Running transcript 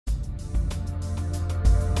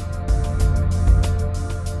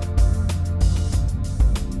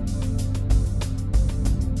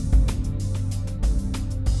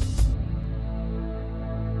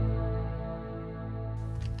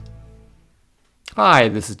Hi,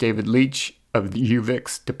 this is David Leach of the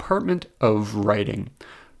UVic's Department of Writing.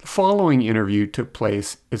 The following interview took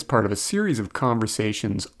place as part of a series of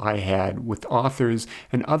conversations I had with authors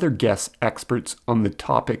and other guest experts on the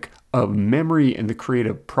topic of memory and the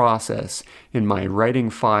creative process in my Writing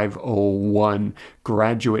 501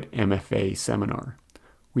 graduate MFA seminar.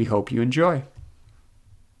 We hope you enjoy.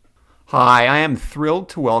 Hi, I am thrilled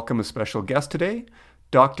to welcome a special guest today.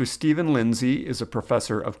 Dr. Stephen Lindsay is a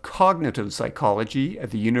professor of cognitive psychology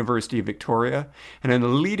at the University of Victoria and a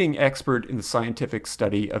leading expert in the scientific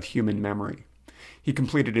study of human memory. He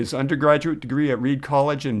completed his undergraduate degree at Reed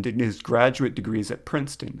College and did his graduate degrees at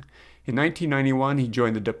Princeton. In 1991, he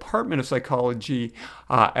joined the Department of Psychology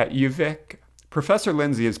at UVic. Professor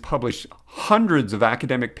Lindsay has published hundreds of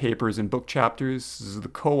academic papers and book chapters. He is the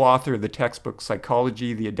co-author of the textbook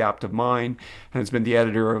Psychology, the Adaptive Mind, and has been the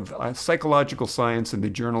editor of Psychological Science and the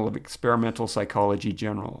Journal of Experimental Psychology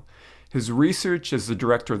General. His research as the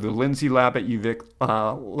director of the Lindsay Lab at UVic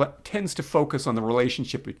tends to focus on the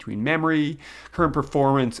relationship between memory, current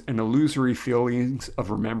performance, and illusory feelings of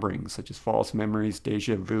remembering, such as false memories,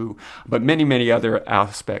 deja vu, but many, many other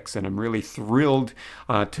aspects. And I'm really thrilled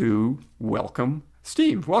to welcome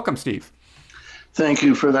Steve. Welcome, Steve. Thank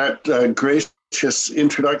you for that gracious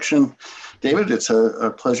introduction, David. It's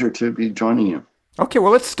a pleasure to be joining you. Okay,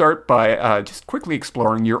 well, let's start by just quickly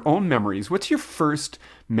exploring your own memories. What's your first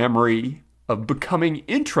memory of becoming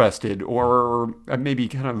interested or maybe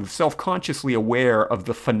kind of self-consciously aware of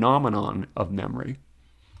the phenomenon of memory?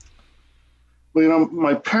 Well,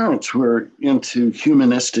 my parents were into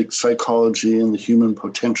humanistic psychology and the human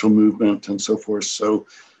potential movement and so forth. So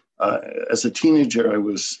as a teenager, I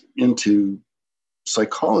was into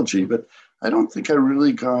psychology, but I don't think I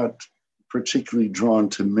really got particularly drawn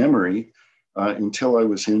to memory until I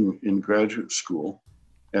was in graduate school.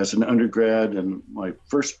 As an undergrad and my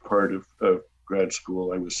first part of grad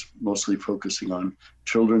school, I was mostly focusing on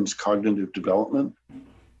children's cognitive development,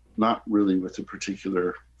 not really with a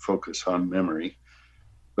particular focus on memory.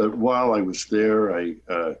 But while I was there,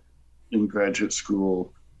 in graduate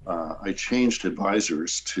school, I changed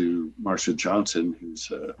advisors to Marcia Johnson,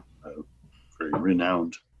 who's a very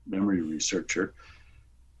renowned memory researcher.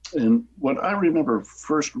 And what I remember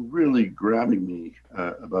first really grabbing me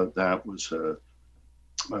about that was a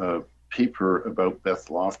paper about Beth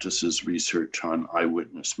Loftus's research on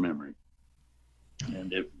eyewitness memory.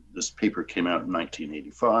 And this paper came out in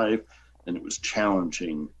 1985, and it was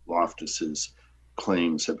challenging Loftus's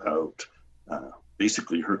claims about,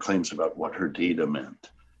 basically her claims about what her data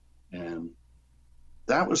meant. And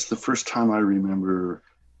that was the first time I remember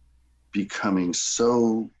becoming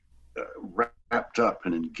so wrapped up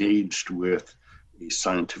and engaged with a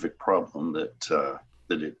scientific problem that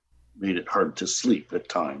it made it hard to sleep at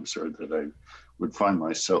times, or that I would find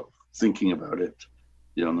myself thinking about it,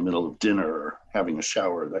 in the middle of dinner or having a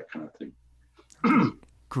shower, that kind of thing.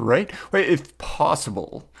 Great. Wait, if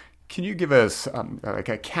possible, can you give us like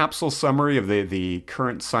a capsule summary of the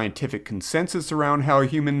current scientific consensus around how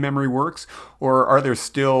human memory works? Or are there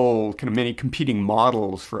still kind of many competing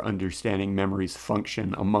models for understanding memory's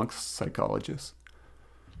function amongst psychologists?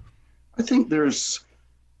 I think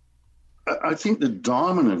the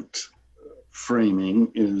dominant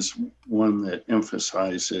framing is one that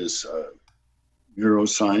emphasizes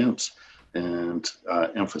neuroscience and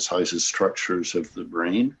emphasizes structures of the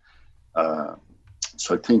brain.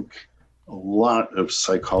 So I think a lot of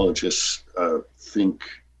psychologists think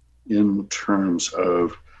in terms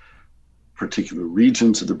of particular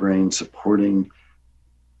regions of the brain supporting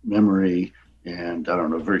memory, and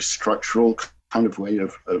a very structural kind of way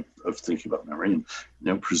of thinking about memory.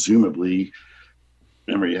 And presumably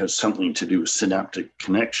memory has something to do with synaptic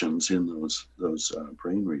connections in those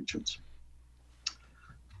brain regions.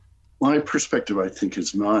 My perspective, I think,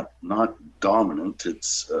 is not dominant.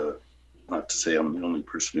 It's not to say I'm the only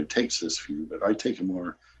person who takes this view, but I take a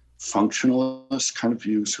more functionalist kind of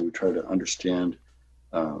view. So we try to understand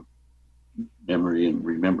memory and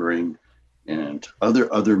remembering and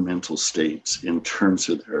other mental states in terms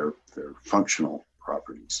of their functional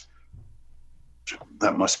properties.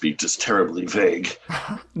 That must be just terribly vague.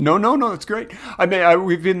 No, it's great. I mean,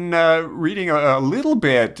 we've been reading a little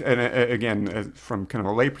bit, and again, from kind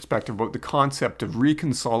of a lay perspective, about the concept of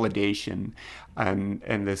reconsolidation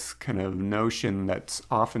and this kind of notion that's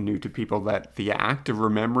often new to people, that the act of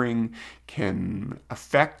remembering can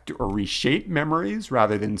affect or reshape memories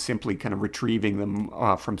rather than simply kind of retrieving them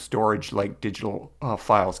from storage like digital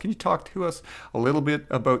files. Can you talk to us a little bit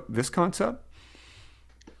about this concept?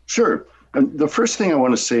 Sure. And the first thing I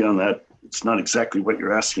want to say on that, it's not exactly what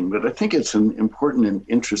you're asking, but I think it's an important and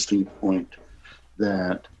interesting point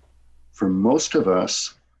that For most of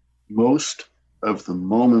us, most of the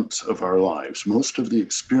moments of our lives, most of the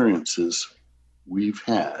experiences we've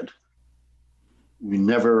had, we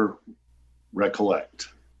never recollect.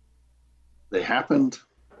 They happened.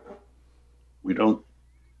 We don't,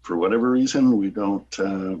 for whatever reason, we don't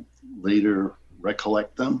later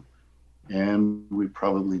recollect them, and we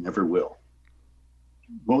probably never will.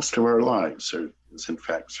 Most of our lives is in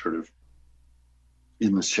fact sort of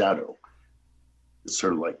in the shadow. It's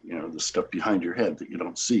sort of like, the stuff behind your head that you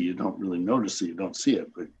don't see. You don't really notice it, you don't see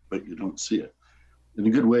it, but you don't see it. And a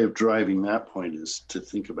good way of driving that point is to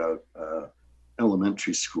think about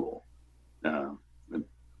elementary school. And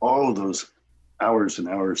all of those hours and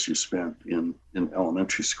hours you spent in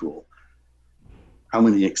elementary school, how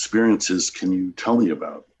many experiences can you tell me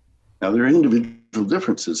about? Now, there are individual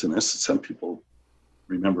differences in this. Some people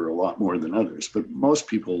remember a lot more than others, but most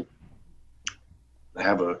people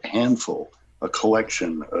have a handful, a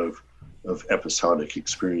collection of episodic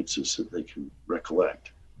experiences that they can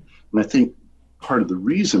recollect. And I think part of the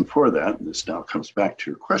reason for that, and this now comes back to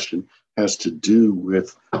your question, has to do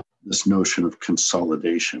with this notion of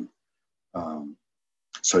consolidation.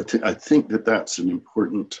 So I think that that's an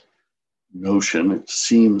important notion. It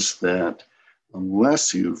seems that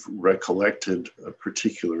unless you've recollected a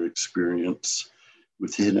particular experience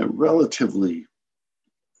within a relatively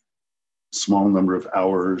small number of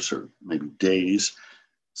hours or maybe days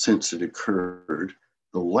since it occurred,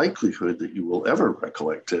 the likelihood that you will ever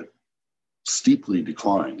recollect it steeply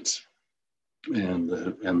declines. And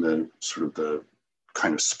the sort of the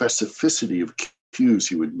kind of specificity of cues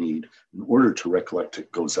you would need in order to recollect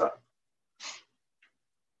it goes up.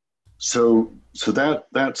 So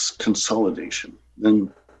that's consolidation.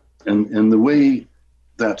 And the way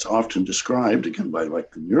that's often described, again, by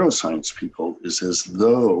like the neuroscience people, is as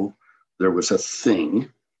though there was a thing,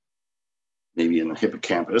 maybe in the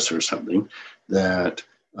hippocampus or something, that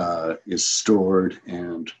is stored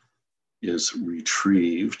and is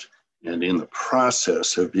retrieved, and in the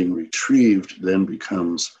process of being retrieved then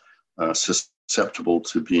becomes susceptible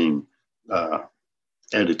to being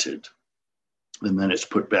edited. And then it's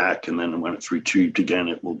put back, and then when it's retrieved again,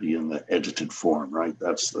 it will be in the edited form, right?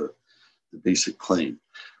 That's the basic claim.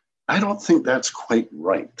 I don't think that's quite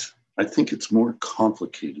right. I think it's more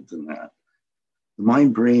complicated than that. The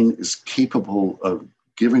mind brain is capable of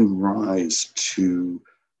giving rise to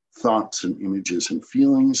thoughts and images and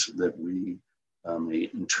feelings that we may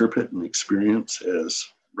interpret and experience as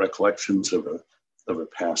recollections of a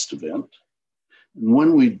past event. And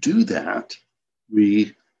when we do that,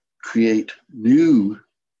 we create new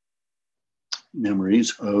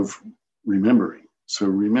memories of remembering. So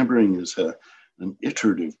remembering is an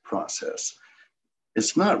iterative process.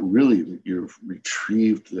 It's not really that you've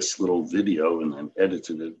retrieved this little video and then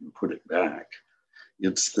edited it and put it back.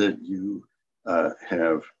 It's that you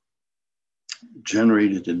have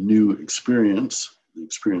generated a new experience, the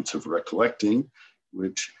experience of recollecting,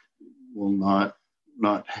 which will not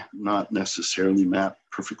necessarily map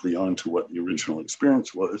perfectly onto what the original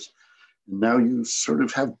experience was. And now you sort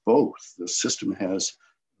of have both. The system has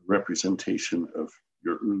a representation of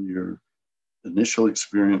your earlier initial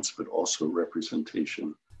experience, but also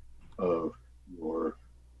representation of your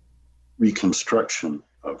reconstruction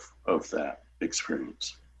of that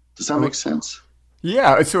experience. Does that make sense?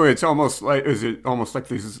 Yeah, so it's almost like, is it almost like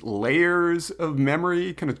these layers of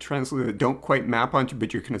memory kind of translated that don't quite map onto,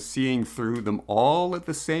 but you're kind of seeing through them all at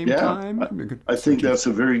the same time? I think that's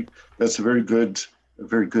a very good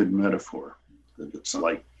metaphor. That it's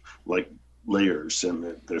like layers, and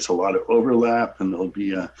that there's a lot of overlap, and there'll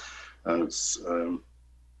be Endel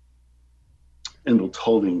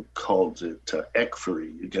Tolding called it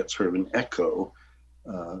ekphory. You get sort of an echo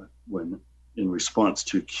when in response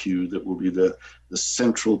to a cue that will be the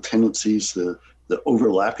central tendencies, the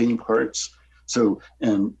overlapping parts. So,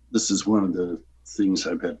 and this is one of the things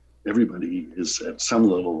I bet everybody is at some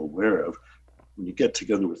level aware of. When you get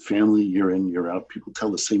together with family year in, year out, people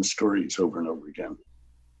tell the same stories over and over again.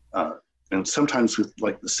 And sometimes with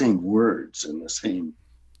like the same words and the same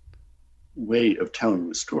way of telling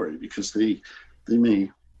the story, because they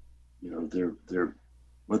may, they're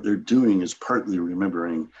what they're doing is partly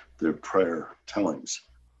remembering their prior tellings.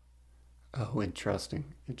 Oh, interesting.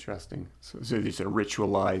 So there's a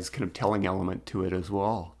ritualized kind of telling element to it as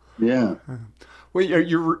well. Yeah. Well,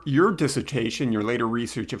 your dissertation, your later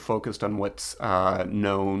research have focused on what's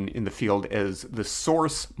known in the field as the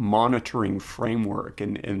source monitoring framework,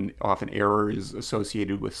 and often errors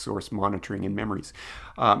associated with source monitoring in memories.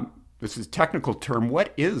 This is a technical term.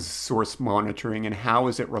 What is source monitoring and how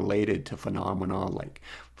is it related to phenomena like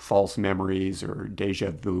false memories or deja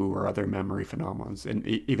vu or other memory phenomena? And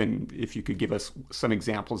even if you could give us some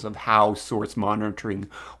examples of how source monitoring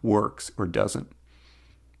works or doesn't.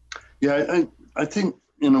 Yeah, I think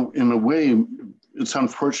in a way, it's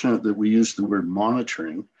unfortunate that we use the word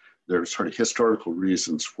monitoring. There are sort of historical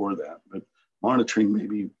reasons for that, but monitoring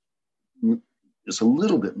maybe is a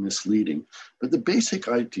little bit misleading. But the basic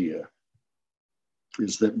idea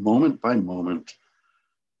is that moment by moment,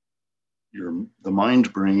 the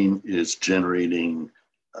mind brain is generating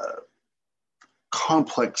a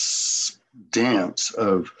complex dance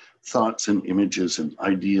of thoughts and images and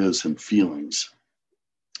ideas and feelings.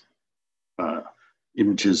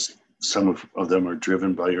 Images, some of them are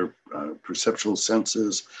driven by your perceptual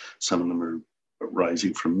senses, some of them are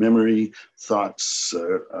arising from memory. Thoughts,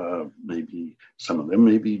 maybe some of them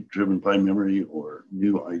may be driven by memory or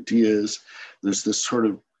new ideas. There's this sort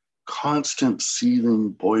of constant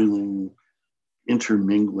seething, boiling,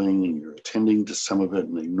 intermingling, and you're attending to some of it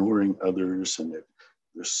and ignoring others, and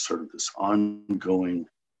there's sort of this ongoing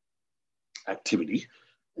activity.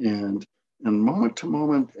 And moment to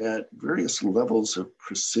moment, at various levels of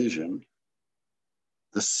precision,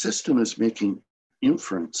 the system is making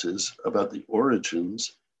inferences about the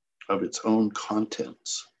origins of its own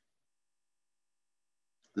contents.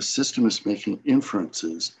 The system is making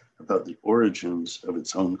inferences about the origins of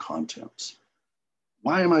its own contents.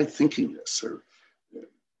 Why am I thinking this? Or,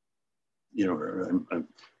 and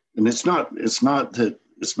it's not that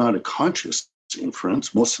it's not a conscious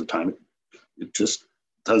inference. Most of the time, it just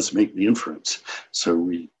does make the inference. So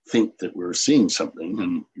we think that we're seeing something,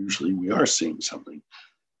 and usually we are seeing something.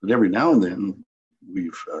 But every now and then,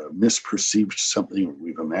 we've misperceived something, or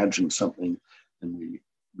we've imagined something, and we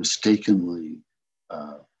mistakenly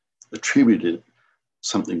attributed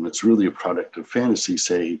something that's really a product of fantasy,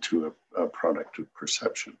 say, to a product of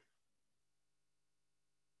perception.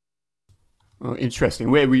 Oh,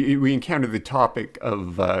 interesting. We encountered the topic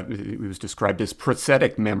of, it was described as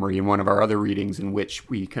prosthetic memory in one of our other readings, in which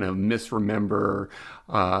we kind of misremember,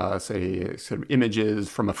 say, sort of images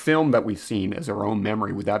from a film that we've seen as our own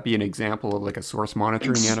memory. Would that be an example of like a source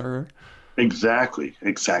monitoring error? Exactly.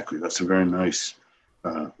 That's a very nice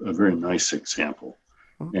example.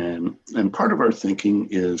 Oh, And part of our thinking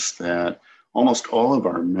is that almost all of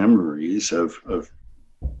our memories of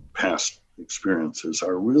past experiences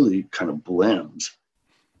are really kind of blends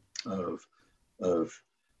of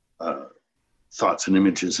thoughts and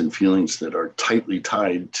images and feelings that are tightly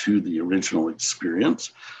tied to the original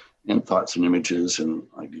experience, and thoughts and images and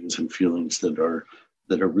ideas and feelings that are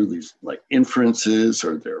really like inferences,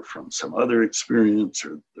 or they're from some other experience,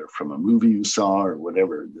 or they're from a movie you saw, or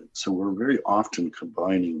whatever. So we're very often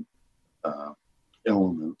combining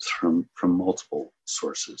elements from multiple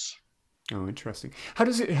sources. oh, interesting. How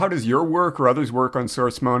does your work or others' work on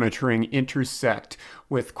source monitoring intersect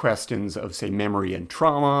with questions of, say, memory and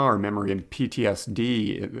trauma or memory and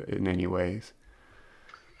PTSD in any ways?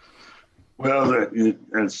 Well,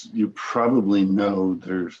 as you probably know,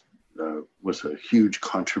 there was a huge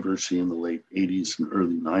controversy in the late 80s and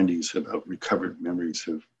early 90s about recovered memories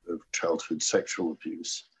of childhood sexual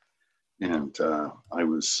abuse. And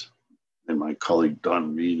and my colleague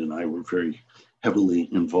Don Reed and I were very heavily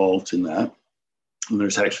involved in that. And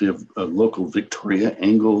there's actually a local Victoria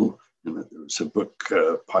angle, and there was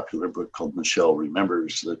a popular book called Michelle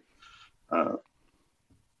Remembers, that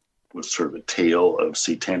was sort of a tale of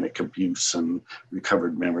satanic abuse and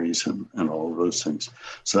recovered memories and all of those things.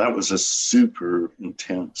 So that was a super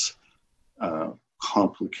intense,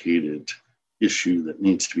 complicated issue that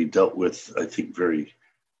needs to be dealt with, I think, very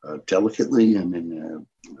delicately and in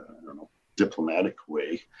a diplomatic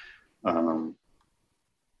way.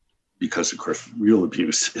 Because, of course, real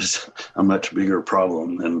abuse is a much bigger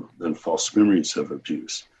problem than false memories of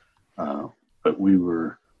abuse. But we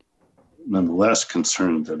were nonetheless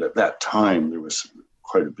concerned that at that time there was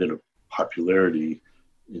quite a bit of popularity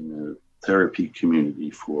in the therapy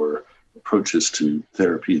community for approaches to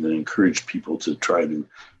therapy that encouraged people to try to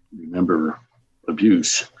remember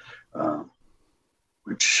abuse,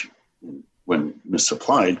 which, when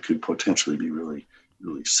misapplied, could potentially be really,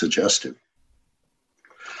 really suggestive.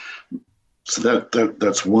 So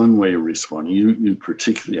that's one way of responding. You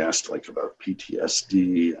particularly asked like about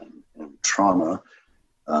PTSD and trauma.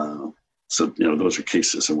 So those are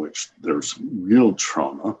cases in which there's real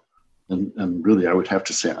trauma, and really I would have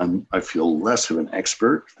to say I feel less of an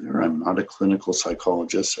expert there. I'm not a clinical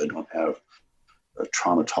psychologist. I don't have a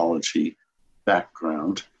traumatology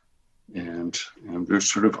background, and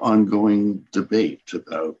there's sort of ongoing debate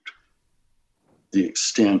about the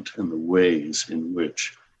extent and the ways in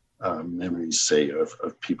which memories, say,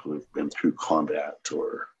 of people who've been through combat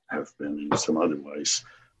or have been in some other ways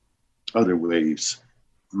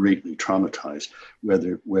greatly traumatized,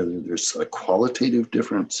 whether there's a qualitative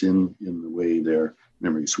difference in the way their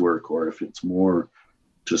memories work, or if it's more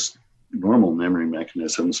just normal memory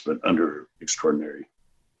mechanisms, but under extraordinary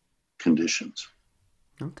conditions.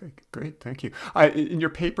 Okay, great. Thank you. In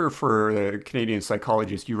your paper for Canadian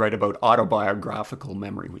Psychologist, you write about autobiographical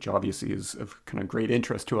memory, which obviously is of kind of great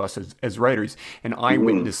interest to us as writers, and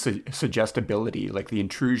eyewitness suggestibility, like the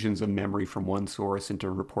intrusions of memory from one source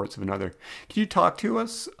into reports of another. Can you talk to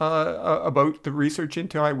us about the research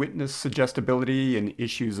into eyewitness suggestibility and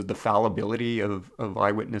issues of the fallibility of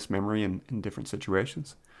eyewitness memory in different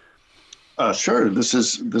situations? Sure. This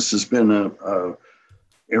has been a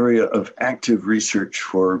area of active research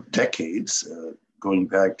for decades, going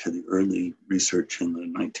back to the early research in the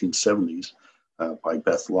 1970s by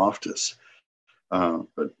Beth Loftus,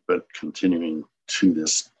 but continuing to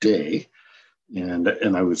this day. And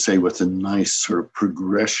I would say with a nice sort of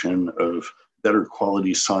progression of better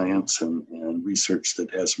quality science and research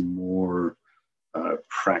that has more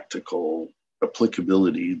practical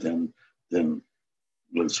applicability than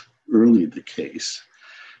was early the case.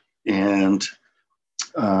 And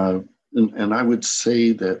I would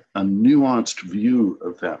say that a nuanced view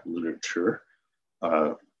of that literature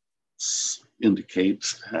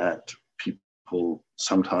indicates that people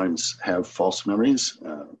sometimes have false memories,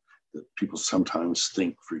 that people sometimes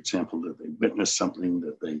think, for example, that they witnessed something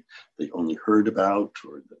that they only heard about,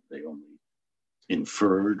 or that they only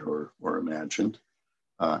inferred or imagined,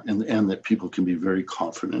 and that people can be very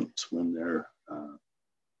confident when they're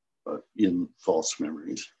in false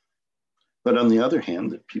memories. But on the other hand,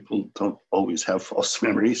 that people don't always have false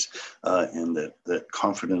memories, and that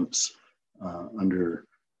confidence under,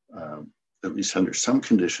 at least under some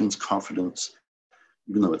conditions, confidence,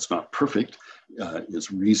 even though it's not perfect,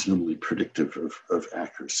 is reasonably predictive of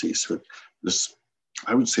accuracy. So this,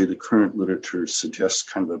 I would say the current literature suggests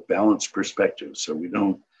kind of a balanced perspective. So we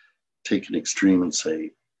don't take an extreme and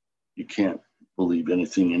say, you can't believe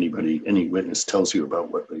anything any witness tells you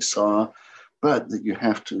about what they saw, but that you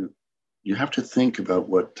have to think about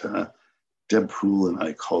what Deb Poole and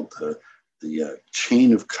I called the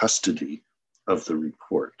chain of custody of the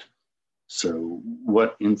report. So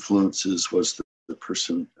what influences was the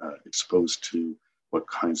person exposed to? What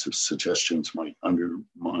kinds of suggestions might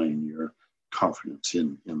undermine your confidence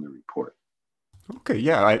in the report? Okay,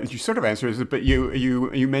 yeah, you sort of answered it, but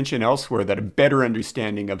you mentioned elsewhere that a better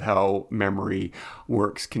understanding of how memory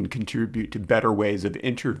works can contribute to better ways of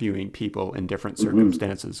interviewing people in different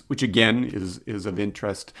circumstances, which again is of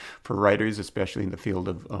interest for writers, especially in the field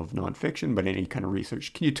of nonfiction, but any kind of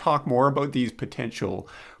research. Can you talk more about these potential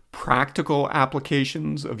practical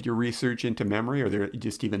applications of your research into memory? Are there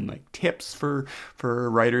just even like tips for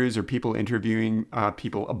writers or people interviewing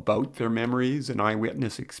people about their memories and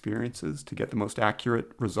eyewitness experiences to get the most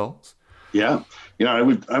accurate results? Yeah, I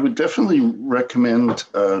would definitely recommend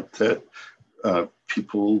that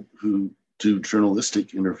people who do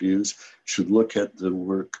journalistic interviews should look at the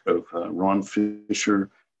work of Ron Fisher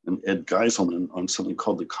and Ed Geiselman on something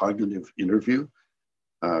called the cognitive interview,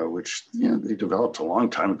 which they developed a long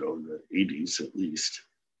time ago, in the 80s at least.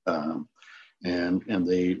 And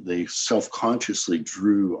they self-consciously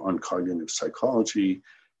drew on cognitive psychology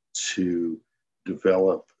to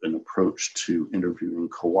develop an approach to interviewing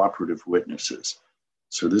cooperative witnesses.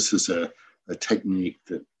 So this is a technique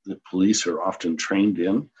that the police are often trained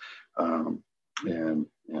in,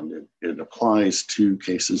 and it applies to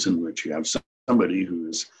cases in which you have somebody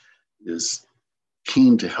who is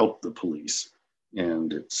keen to help the police,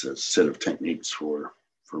 and it's a set of techniques for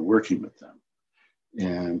working with them.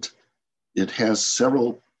 And it has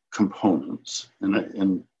several components,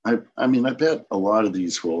 and I mean, I bet a lot of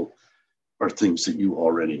these are things that you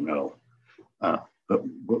already know. But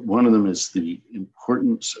one of them is the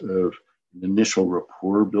importance of an initial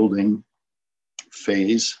rapport building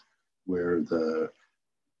phase, where the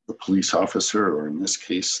police officer, or in this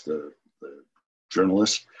case, the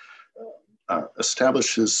journalist,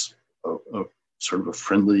 establishes a sort of a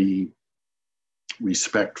friendly,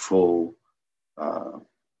 respectful,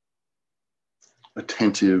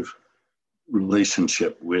 attentive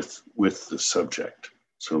relationship with the subject.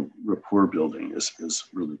 So rapport building is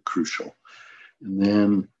really crucial. And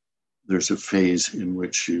then there's a phase in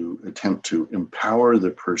which you attempt to empower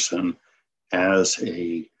the person as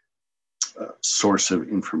a source of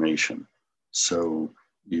information. So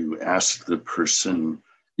you ask the person,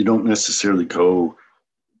 you don't necessarily go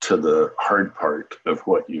to the hard part of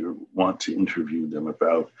what you want to interview them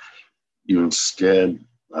about, you instead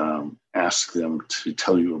ask them to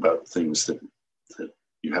tell you about things that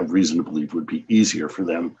you have reason to believe would be easier for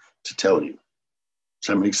them to tell you. Does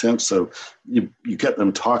that make sense? So you get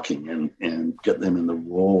them talking and get them in the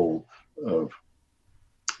role of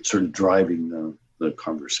sort of driving the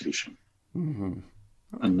conversation. Mm-hmm.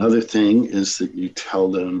 Another thing is that you tell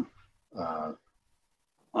them,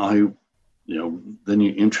 then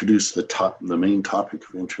you introduce the main topic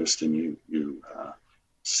of interest, and you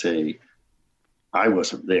say, I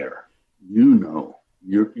wasn't there. You know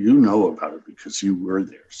about it because you were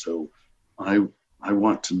there. So I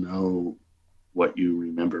want to know what you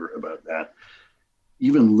remember about that.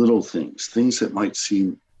 Even little things that might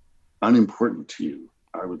seem unimportant to you,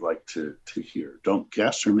 I would like to hear. Don't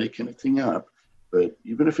guess or make anything up, but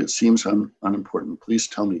even if it seems unimportant, please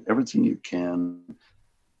tell me everything you can.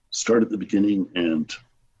 Start at the beginning and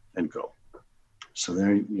go. So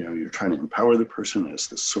there, you're trying to empower the person as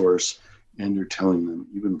the source, and you're telling them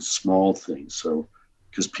even small things. So,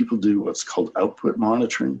 because people do what's called output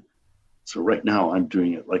monitoring. So right now I'm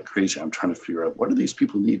doing it like crazy. I'm trying to figure out, what do these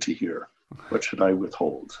people need to hear? What should I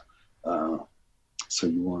withhold? So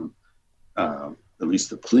you want, at least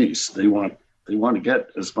the police, they want to get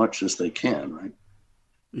as much as they can, right?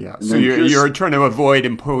 Yeah. And so you're trying to avoid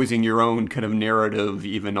imposing your own kind of narrative,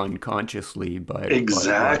 even unconsciously, by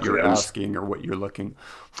what you're asking or what you're looking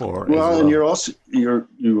for. Well, and you're also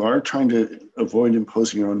you are trying to avoid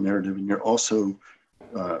imposing your own narrative, and you're also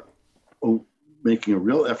making a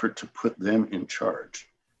real effort to put them in charge.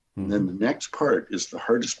 Mm-hmm. And then the next part is the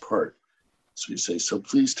hardest part. So you say, so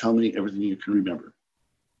please tell me everything you can remember.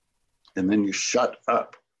 And then you shut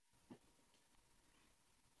up.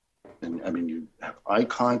 And I mean, you have eye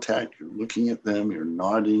contact, you're looking at them, you're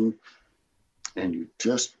nodding, and you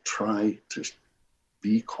just try to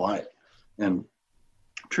be quiet. And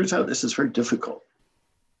it turns out this is very difficult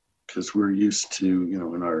because we're used to,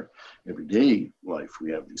 in our everyday life, we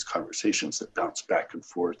have these conversations that bounce back and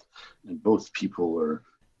forth, and both people are,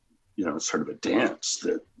 sort of a dance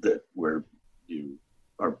that where you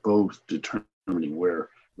are both determining where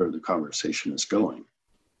the conversation is going.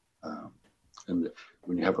 And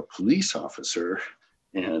when you have a police officer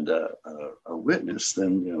and a witness,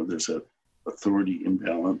 then there's a authority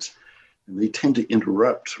imbalance, and they tend to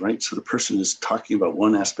interrupt, right? So the person is talking about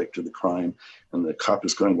one aspect of the crime, and the cop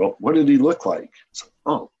is going, "Well, what did he look like?" So,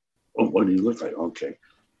 oh, what did he look like? Okay,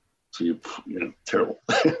 so terrible.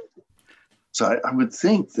 So I would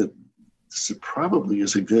think that this probably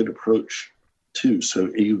is a good approach too. So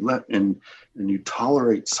you let and you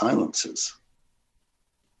tolerate silences.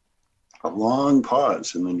 A long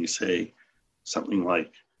pause, and then you say something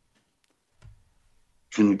like,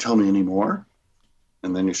 "Can you tell me any more?"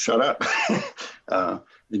 And then you shut up. And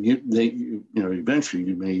eventually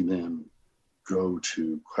you may then go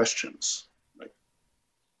to questions. Like,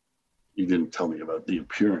 you didn't tell me about the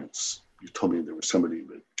appearance. You told me there was somebody,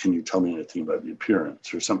 but can you tell me anything about the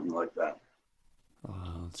appearance, or something like that?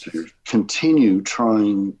 So you continue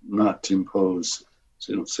trying not to impose.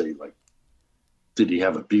 So you don't say like, did he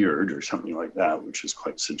have a beard or something like that, which is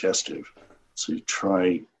quite suggestive. So you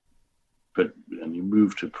try, and you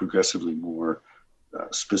move to progressively more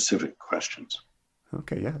specific questions.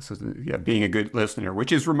 Okay, yeah. So being a good listener,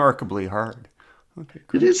 which is remarkably hard. Okay,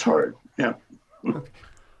 great. It is hard, yeah. Okay.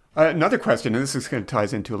 Another question, and this is kind of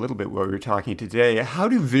ties into a little bit what we were talking today. How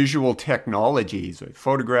do visual technologies, like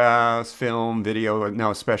photographs, film, video,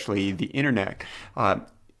 now especially the internet,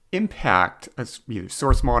 impact either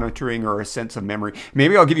source monitoring or a sense of memory?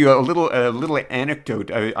 Maybe I'll give you a little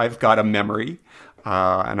anecdote. I've got a memory,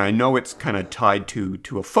 and I know it's kind of tied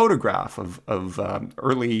to a photograph of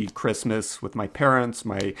early Christmas with my parents.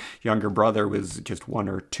 My younger brother was just 1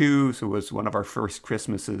 or 2, so it was one of our first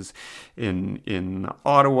Christmases in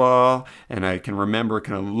Ottawa, and I can remember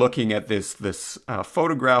kind of looking at this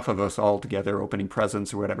photograph of us all together opening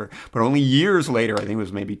presents or whatever. But only years later, I think it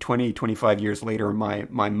was maybe 20, 25 years later, my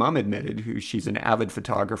mom admitted, she's an avid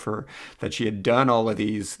photographer, that she had done all of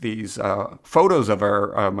these photos of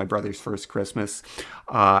my brother's first Christmas.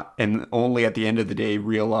 And only at the end of the day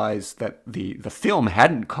realized that the film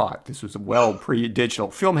hadn't caught. This was well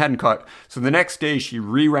pre-digital. Film hadn't caught. So the next day she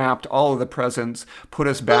rewrapped all of the presents, put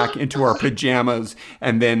us back into our pajamas,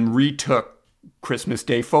 and then retook Christmas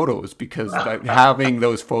Day photos because having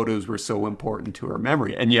those photos were so important to her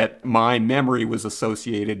memory. And yet my memory was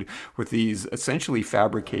associated with these essentially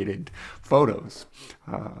fabricated photos.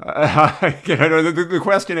 The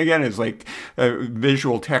question again is like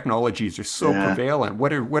visual technologies are so prevalent.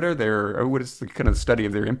 What is the kind of study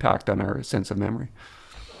of their impact on our sense of memory?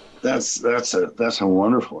 That's a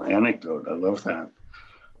wonderful anecdote. I love that.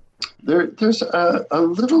 There's a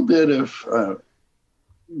little bit of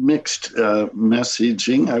mixed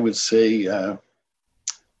messaging, I would say,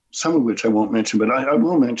 some of which I won't mention, but I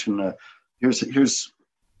will mention. Here's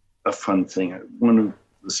a fun thing. One of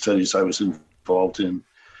the studies I was involved in,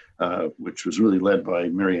 which was really led by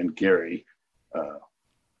Marianne Gary,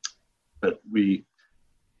 but we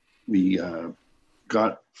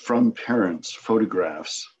got from parents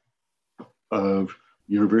photographs of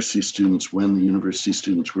university students when the university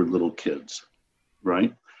students were little kids,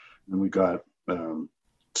 right? And we got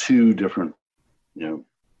two different,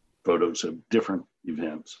 photos of different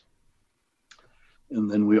events. And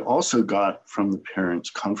then we also got from the parents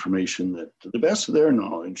confirmation that, to the best of their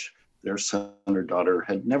knowledge, their son or daughter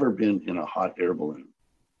had never been in a hot air balloon.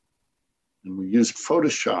 And we used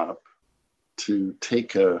Photoshop to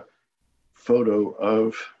take a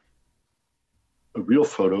real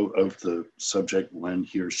photo of the subject when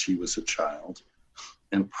he or she was a child,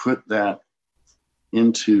 and put that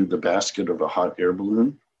into the basket of a hot air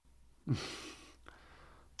balloon.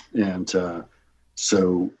 And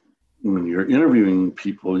so when you're interviewing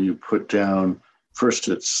people, you put down, first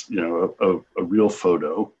it's, a real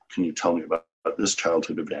photo. Can you tell me about this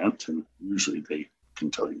childhood event? And usually they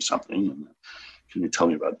can tell you something. And can you tell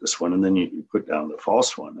me about this one? And then you put down the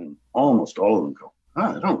false one, and almost all of them go,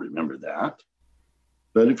 I don't remember that.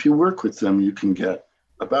 But if you work with them, you can get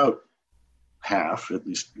about half, at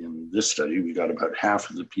least in this study, we got about half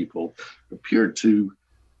of the people appeared to,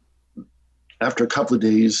 after a couple of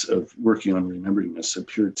days of working on remembering this,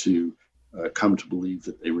 appeared to come to believe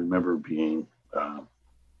that they remember being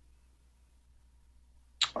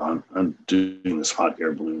on doing this hot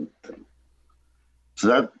air balloon thing.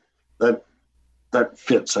 So that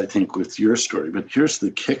fits, I think, with your story. But here's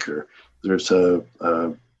the kicker. There's a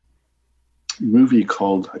movie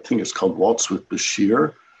called, I think it's called Waltz with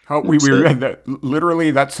Bashir. Oh, we read that.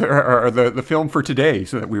 Literally, that's the film for today,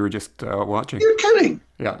 so that we were just watching. You're kidding.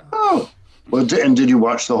 Yeah. Oh. Well, and did you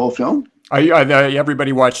watch the whole film?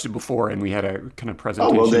 Everybody watched it before, and we had a kind of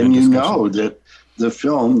presentation. Oh, well, then you know that the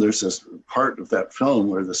film, there's this part of that film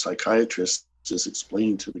where the psychiatrist is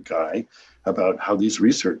explaining to the guy about how these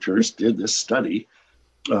researchers did this study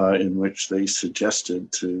in which they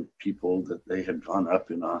suggested to people that they had gone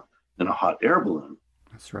up in a hot air balloon.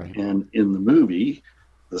 That's right. And in the movie,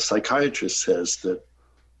 the psychiatrist says that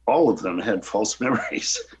all of them had false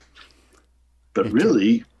memories. But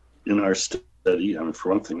really, in our study, for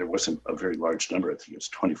one thing, there wasn't a very large number. I think it was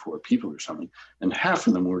 24 people or something. And half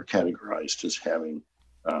of them were categorized as having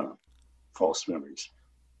false memories.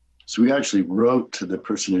 So we actually wrote to the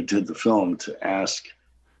person who did the film to ask,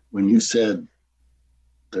 when you said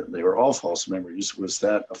that they were all false memories, was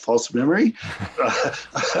that a false memory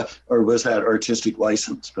or was that artistic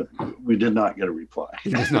license? But we did not get a reply.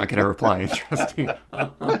 He does not get a reply. Interesting.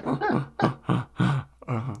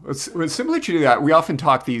 It's similar to that. We often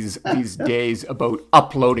talk these days about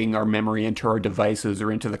uploading our memory into our devices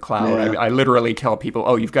or into the cloud. Yeah. I literally tell people,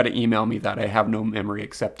 "Oh, you've got to email me that. I have no memory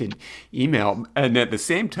except in email." And at the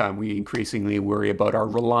same time, we increasingly worry about our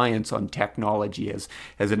reliance on technology as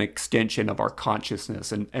an extension of our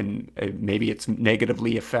consciousness, and maybe it's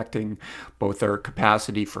negatively affecting both our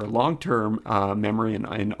capacity for long-term memory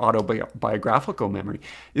and autobiographical memory.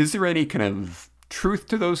 Is there any kind of truth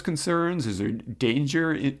to those concerns? Is there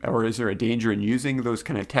danger or is there a danger in using those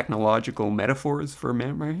kind of technological metaphors for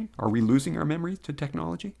memory? Are we losing our memory to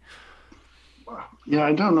technology? Yeah,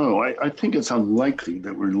 I don't know. I think it's unlikely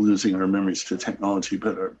that we're losing our memories to technology,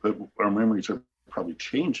 but our memories are probably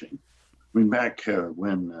changing. I mean, back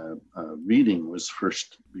when reading was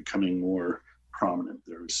first becoming more prominent,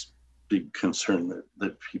 there was big concern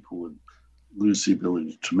that people would lose the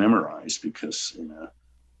ability to memorize because in a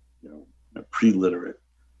pre-literate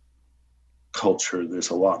culture,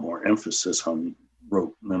 there's a lot more emphasis on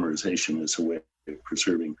rote memorization as a way of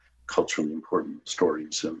preserving culturally important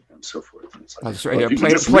stories and so forth. And like, that's right.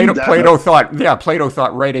 Yeah, Plato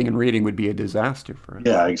thought writing and reading would be a disaster for it.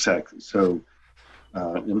 Yeah, exactly. So,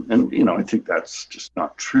 and I think that's just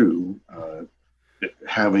not true.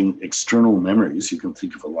 Having external memories, you can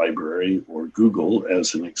think of a library or Google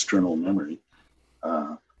as an external memory,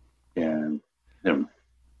 and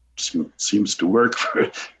seems to work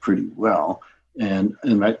pretty well. And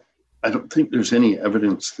I don't think there's any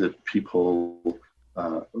evidence that people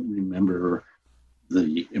remember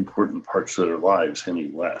the important parts of their lives any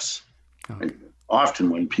less. Okay.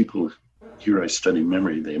 Often when people hear I study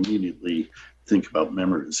memory, they immediately think about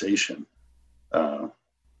memorization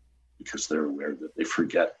because they're aware that they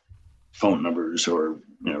forget phone numbers or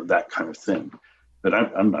that kind of thing. But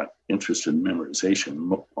I'm not interested in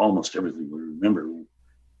memorization. Almost everything we remember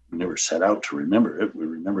we never set out to remember it. We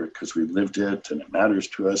remember it because we lived it and it matters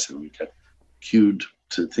to us, and we get cued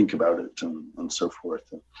to think about it and so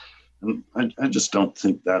forth. And I just don't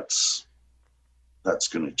think that's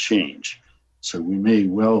going to change. So we may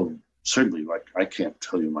well, certainly, like I can't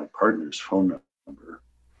tell you my partner's phone number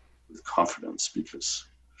with confidence because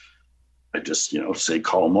I just, say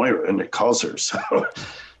call Moira and it calls her.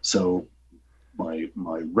 So my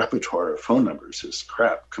repertoire of phone numbers is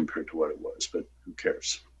crap compared to what it was, but who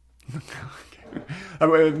cares?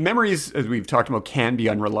 Memories, as we've talked about, can be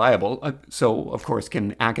unreliable. So, of course,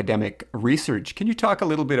 can academic research. Can you talk a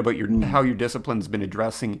little bit about how your discipline's been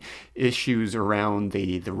addressing issues around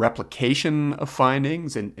the replication of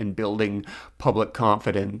findings and building public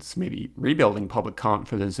confidence, maybe rebuilding public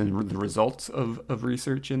confidence in the results of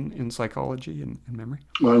research in psychology and memory?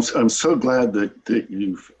 Well, I'm so glad that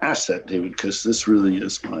you've asked that, David, because this really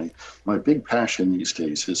is my big passion these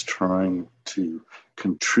days is trying to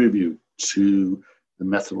contribute to the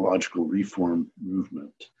methodological reform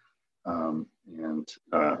movement.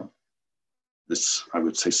 This, I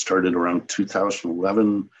would say, started around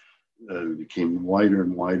 2011. Became wider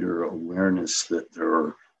and wider awareness that there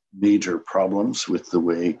are major problems with the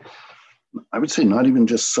way, I would say, not even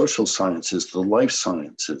just social sciences, the life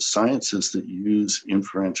sciences, sciences that use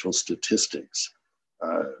inferential statistics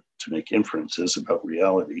to make inferences about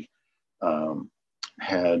reality,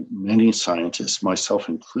 had many scientists, myself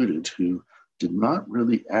included, who did not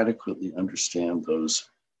really adequately understand those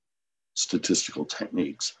statistical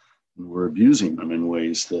techniques and were abusing them in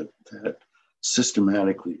ways that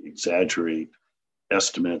systematically exaggerate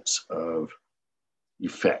estimates of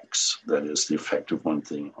effects, that is, the effect of one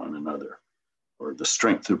thing on another, or the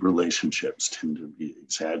strength of relationships tend to be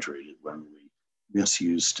exaggerated when we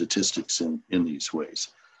misuse statistics in these ways.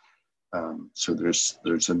 So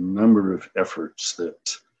there's a number of efforts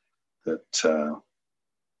that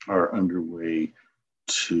are underway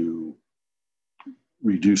to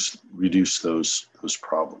reduce those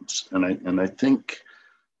problems, and I think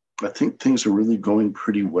things are really going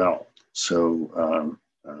pretty well. So,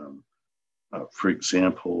 for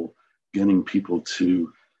example, getting people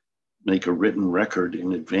to make a written record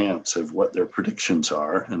in advance of what their predictions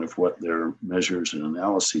are and of what their measures and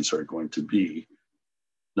analyses are going to be.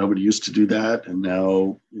 Nobody used to do that, and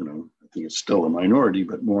now, I think it's still a minority,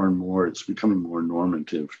 but more and more it's becoming more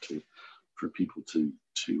normative for people to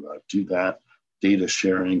do that. Data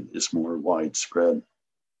sharing is more widespread.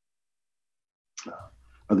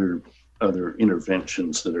 Other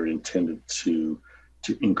interventions that are intended to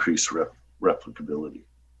increase replicability.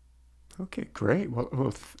 Okay, great.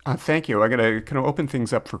 Well, thank you. I'm going to kind of open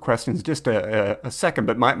things up for questions just a second.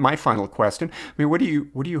 But my final question: I mean, what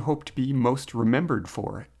do you hope to be most remembered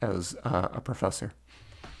for as a professor?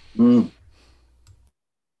 Mm.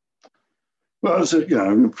 Well, as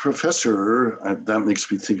a professor, that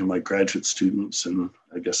makes me think of my graduate students, and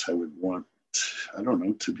I guess I would want, I don't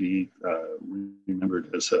know, to be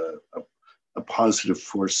remembered as a positive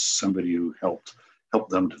force, somebody who helped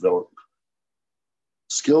them develop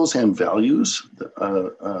skills and values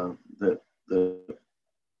that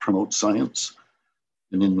promote science.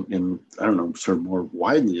 And in I don't know, sort of more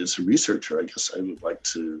widely as a researcher, I guess I would like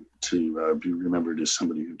to be remembered as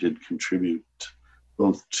somebody who did contribute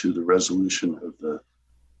both to the resolution of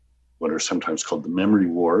what are sometimes called the memory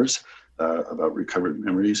wars about recovered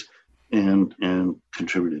memories, and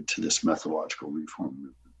contributed to this methodological reform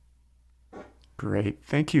movement. Great.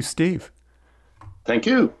 Thank you, Steve. Thank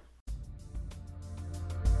you.